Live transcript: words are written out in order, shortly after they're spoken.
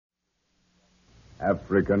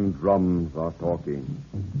African drums are talking.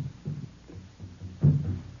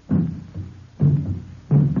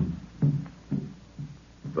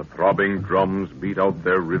 The throbbing drums beat out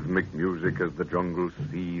their rhythmic music as the jungle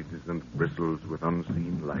seethes and bristles with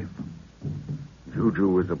unseen life.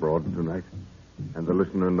 Juju is abroad tonight, and the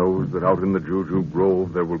listener knows that out in the Juju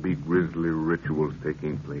Grove there will be grisly rituals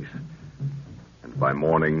taking place. And by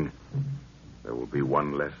morning, there will be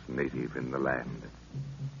one less native in the land.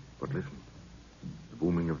 But listen, the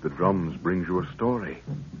booming of the drums brings you a story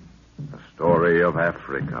of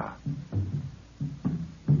Africa.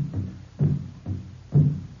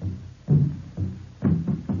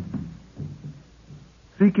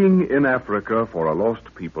 Seeking in Africa for a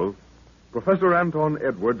lost people, Professor Anton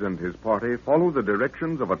Edwards and his party follow the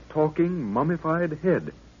directions of a talking, mummified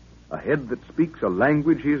head. A head that speaks a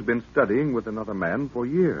language he's been studying with another man for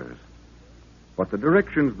years. But the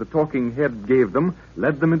directions the talking head gave them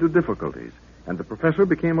led them into difficulties, and the professor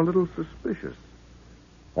became a little suspicious.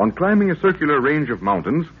 On climbing a circular range of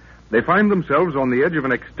mountains, they find themselves on the edge of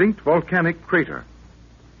an extinct volcanic crater.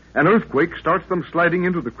 An earthquake starts them sliding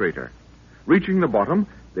into the crater. Reaching the bottom,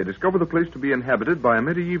 they discover the place to be inhabited by a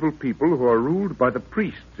medieval people who are ruled by the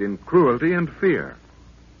priests in cruelty and fear.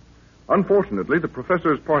 Unfortunately, the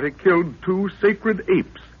professor's party killed 2 sacred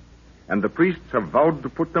apes, and the priests have vowed to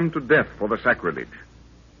put them to death for the sacrilege.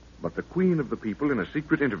 But the queen of the people, in a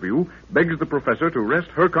secret interview, begs the professor to wrest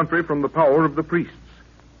her country from the power of the priests.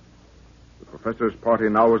 The professor's party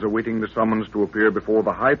now is awaiting the summons to appear before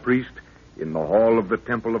the high priest in the hall of the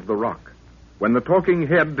Temple of the Rock, when the talking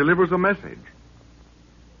head delivers a message.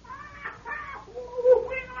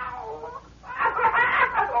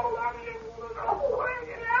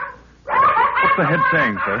 What's the head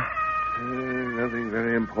saying, sir? Nothing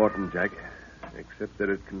very important, Jack, except that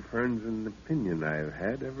it confirms an opinion I've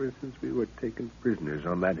had ever since we were taken prisoners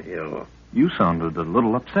on that hill. You sounded a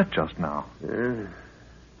little upset just now.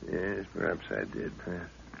 Yes, perhaps I did.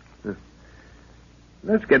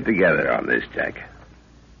 Let's get together on this, Jack.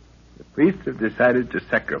 The priests have decided to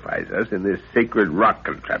sacrifice us in this sacred rock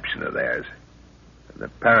contraption of theirs. And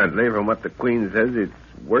apparently, from what the Queen says, it's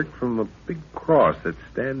worked from a big cross that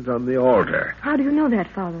stands on the altar. How do you know that,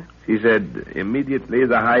 Father? She said immediately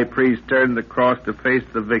the high priest turned the cross to face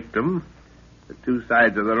the victim, the 2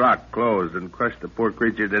 sides of the rock closed and crushed the poor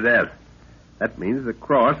creature to death. That means the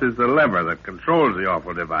cross is the lever that controls the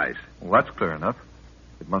awful device. Well, that's clear enough.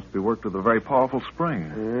 It must be worked with a very powerful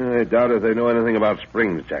spring. I doubt if they know anything about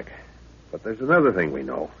springs, Jack. But there's another thing we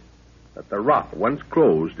know. That the rock, once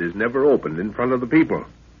closed, is never opened in front of the people.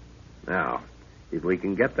 Now, if we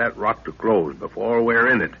can get that rock to close before we're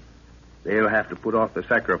in it, they'll have to put off the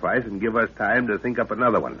sacrifice and give us time to think up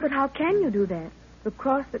another one. But how can you do that? The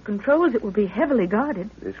cross that controls it will be heavily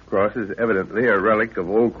guarded. This cross is evidently a relic of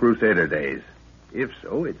old Crusader days. If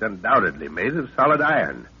so, it's undoubtedly made of solid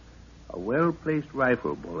iron. A well-placed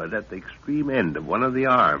rifle bullet at the extreme end of one of the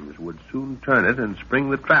arms would soon turn it and spring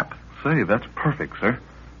the trap. Say, that's perfect, sir.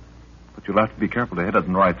 But you'll have to be careful to hit it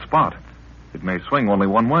in the right spot. It may swing only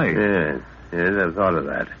one way. Yes, I've thought of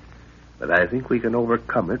that. But I think we can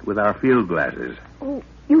overcome it with our field glasses. Oh,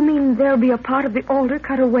 you mean there'll be a part of the altar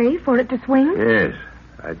cut away for it to swing? Yes.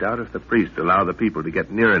 I doubt if the priests allow the people to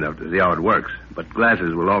get near enough to see how it works. But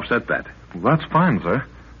glasses will offset that. Well, that's fine, sir.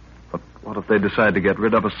 But what if they decide to get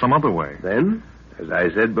rid of us some other way? Then, as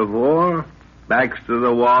I said before, backs to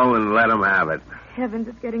the wall and let them have it. Heavens,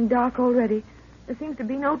 it's getting dark already. There seems to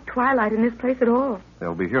be no twilight in this place at all.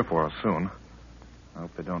 They'll be here for us soon. I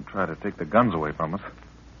hope they don't try to take the guns away from us.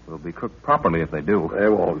 We'll be cooked properly if they do. They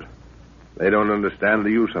won't. They don't understand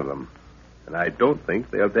the use of them. And I don't think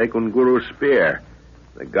they'll take Unguru's spear.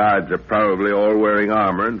 The guards are probably all wearing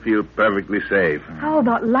armor and feel perfectly safe. How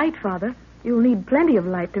about light, Father? You'll need plenty of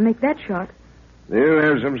light to make that shot. They'll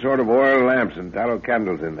have some sort of oil lamps and tallow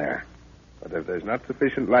candles in there. But if there's not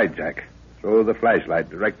sufficient light, Jack, throw the flashlight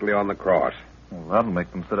directly on the cross. Well, that'll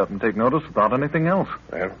make them sit up and take notice without anything else.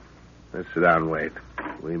 Well, let's sit down and wait.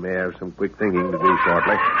 We may have some quick thinking to do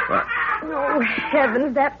shortly. Oh,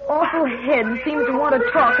 heavens, that awful head seems to want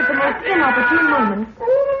to talk at the most inopportune moment.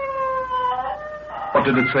 What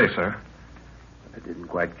did it say, sir? I didn't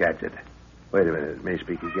quite catch it. Wait a minute, it may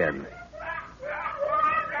speak again.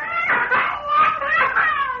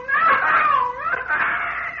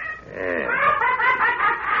 Yeah.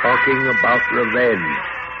 Talking about revenge.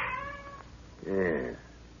 Yes,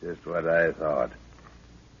 just what I thought.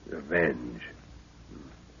 Revenge.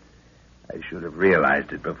 I should have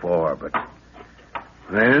realized it before, but...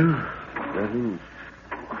 Well, nothing...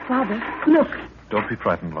 Father, look. Don't be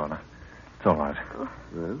frightened, Lorna. It's all right.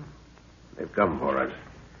 Well, they've come for us.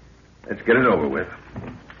 Let's get it over with.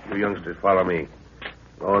 You youngsters follow me.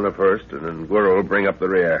 Lorna first, and then Guru will bring up the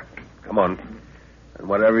rear. Come on. And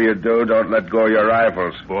whatever you do, don't let go of your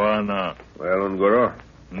rifles. Buana. Well, Guru?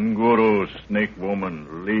 Guru, snake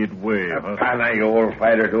woman, lead way. Huh? Pana, you old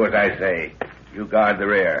fighter, do as I say. You guard the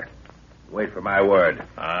rear. Wait for my word.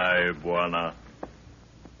 Aye, Buana.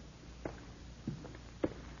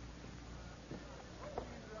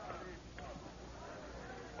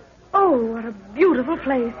 Oh, what a beautiful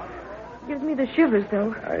place. Gives me the shivers,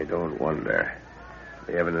 though. I don't wonder.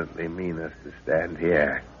 They evidently mean us to stand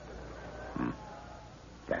here.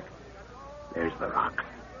 Jack, there's the rock.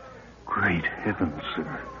 Great heavens,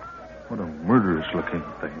 sir. What a murderous-looking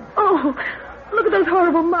thing. Oh, look at those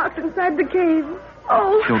horrible marks inside the cave.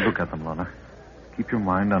 Oh. Don't look at them, Lorna. Keep your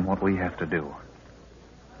mind on what we have to do.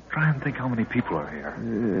 Try and think how many people are here.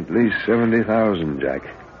 At least 70,000, Jack.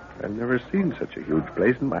 I've never seen such a huge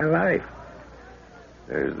place in my life.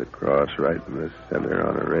 There's the cross right in the center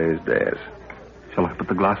on a raised dais. Shall I put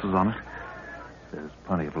the glasses on it? There's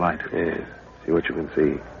plenty of light. Yes. See what you can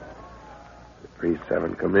see. The priests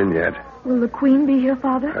haven't come in yet. Will the queen be here,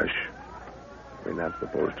 Father? Hush. We're not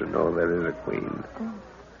supposed to know there is a queen. Oh.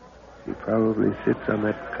 She probably sits on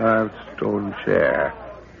that carved stone chair.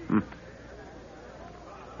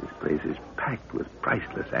 This place is packed with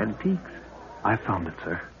priceless antiques. I found it,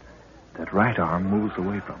 sir. That right arm moves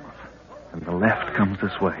away from us, and the left comes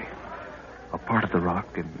this way. A part of the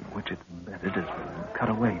rock in which it's embedded has been cut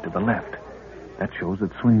away to the left. That shows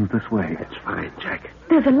it swings this way. That's fine, Jack.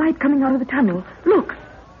 There's a light coming out of the tunnel. Look.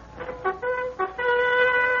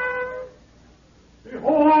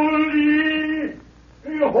 Behold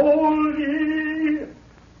ye,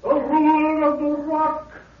 the ruler of the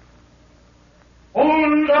rock.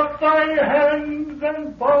 Hold up thy hands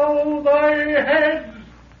and bow thy heads,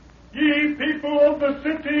 ye people of the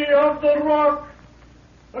city of the rock.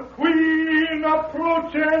 The queen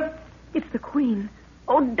approacheth. It's the queen.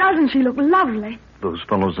 Oh, doesn't she look lovely? Those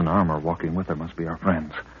fellows in armor walking with her must be our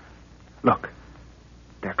friends. Look,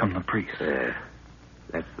 there come the priests.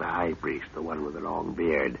 That's the high priest, the one with the long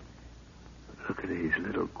beard. Look at his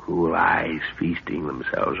little cruel eyes feasting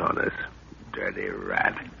themselves on us. Dirty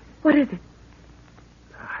rat. What is it?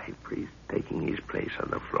 The high priest taking his place on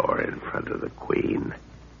the floor in front of the queen.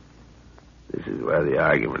 This is where the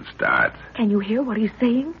argument starts. Can you hear what he's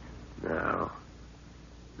saying? No,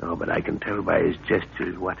 but I can tell by his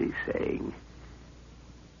gestures what he's saying.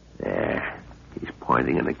 There, he's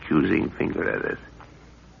pointing an accusing finger at us.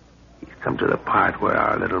 He's come to the part where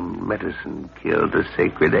our little medicine killed the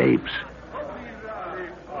sacred apes.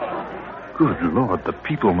 Good Lord, the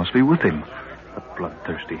people must be with him. The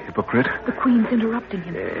bloodthirsty hypocrite. The queen's interrupting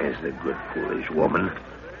him. Yes, the good foolish woman.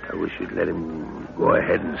 I wish you'd let him go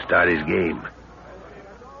ahead and start his game.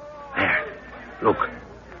 There, look.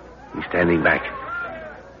 He's standing back.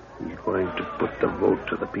 He's going to put the vote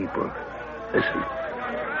to the people. Listen.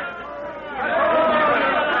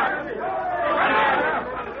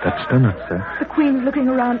 That's done it, sir. The queen's looking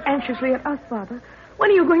around anxiously at us, Father. When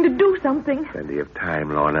are you going to do something? Plenty of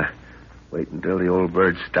time, Lorna. Wait until the old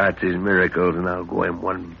bird starts his miracles, and I'll go him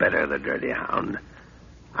one better, the dirty hound.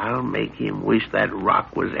 I'll make him wish that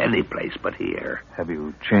rock was any place but here. Have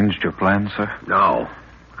you changed your plans, sir? No.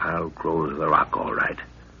 I'll close the rock all right.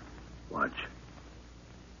 Watch.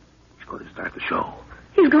 He's going to start the show.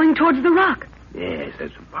 He's going towards the rock. Yes,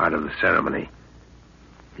 that's a part of the ceremony.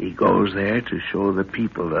 He goes there to show the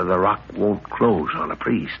people that the rock won't close on a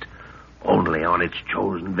priest, only on its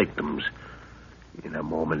chosen victims. In a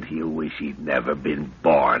moment, he'll wish he'd never been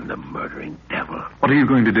born, the murdering devil. What are you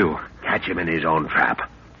going to do? Catch him in his own trap.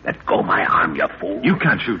 Let go my arm, you fool. You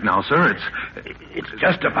can't shoot now, sir. It's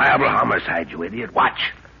justifiable homicide, you idiot.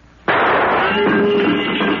 Watch.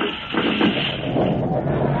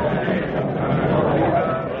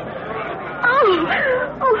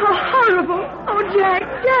 Oh, how horrible. Oh, Jack.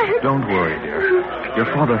 Don't worry, dear. Your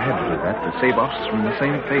father had to do that to save us from the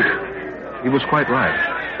same fate. He was quite right.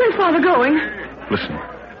 Where's Father going? Listen.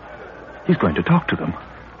 He's going to talk to them.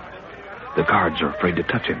 The guards are afraid to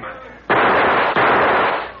touch him.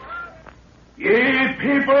 Ye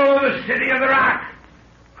people of the city of the rock,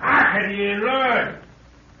 hearken ye and learn.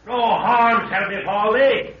 No harm shall befall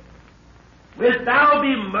thee. Wilt thou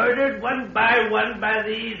be murdered one by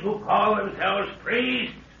these who call themselves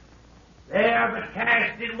priests? They are but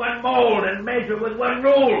cast in one mold and measure with one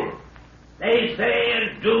rule. They say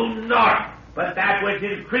and do naught but that which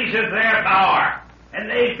increases their power, and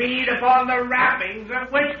they feed upon the wrappings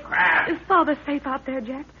of witchcraft. Is Father safe out there,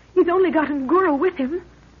 Jack? He's only got Nguru with him.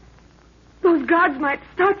 Those guards might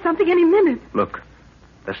start something any minute. Look,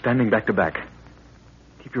 they're standing back to back.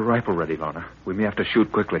 Keep your rifle ready, Lorna. We may have to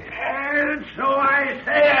shoot quickly. And so I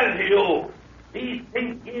say unto you, these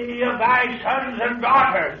things thy sons and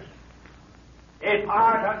daughters.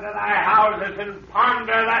 Depart unto thy houses and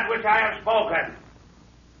ponder that which I have spoken.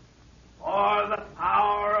 For the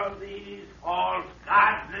power of these false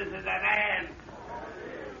gods is at an end.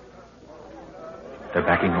 They're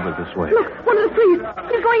backing over this way. Look, one of the priests.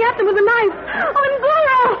 He's going at them with a knife. Oh,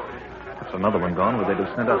 Ngoro! That's another one gone where they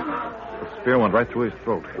just sent us. The spear went right through his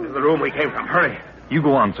throat. Into the room we came from. Hurry. You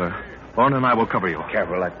go on, sir. Lorne and I will cover you.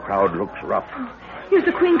 Careful, that crowd looks rough. Here's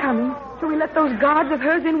the queen coming. Shall we let those guards of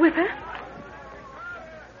hers in with her?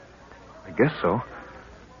 I guess so.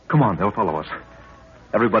 Come on, they'll follow us.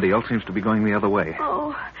 Everybody else seems to be going the other way.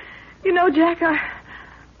 Oh, you know, Jack,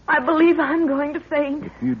 I believe I'm going to faint.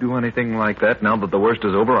 If you do anything like that, now that the worst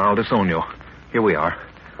is over, I'll disown you. Here we are.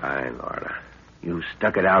 Fine, Lorna. You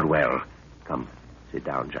stuck it out well. Come, sit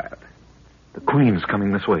down, child. The Queen's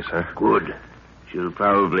coming this way, sir. Good. She'll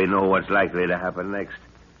probably know what's likely to happen next.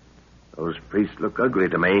 Those priests look ugly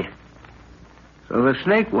to me. So the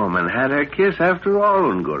snake woman had her kiss after all,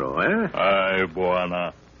 Nguro, eh? Aye,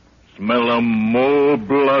 Buana. Smell more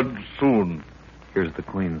blood soon. Here's the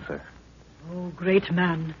Queen, sir. O great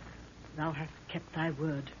man, thou hast kept thy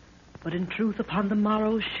word. But in truth, upon the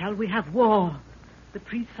morrow shall we have war. The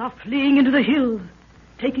priests are fleeing into the hills,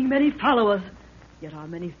 taking many followers, yet are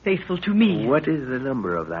many faithful to me. What is the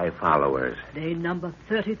number of thy followers? They number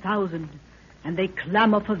 30,000, and they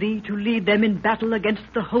clamor for thee to lead them in battle against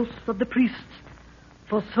the hosts of the priests.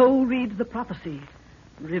 For so reads the prophecy,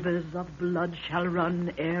 rivers of blood shall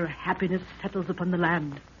run ere happiness settles upon the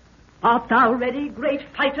land. Art thou ready, great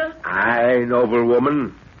fighter? Aye, noble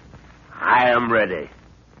woman. I am ready.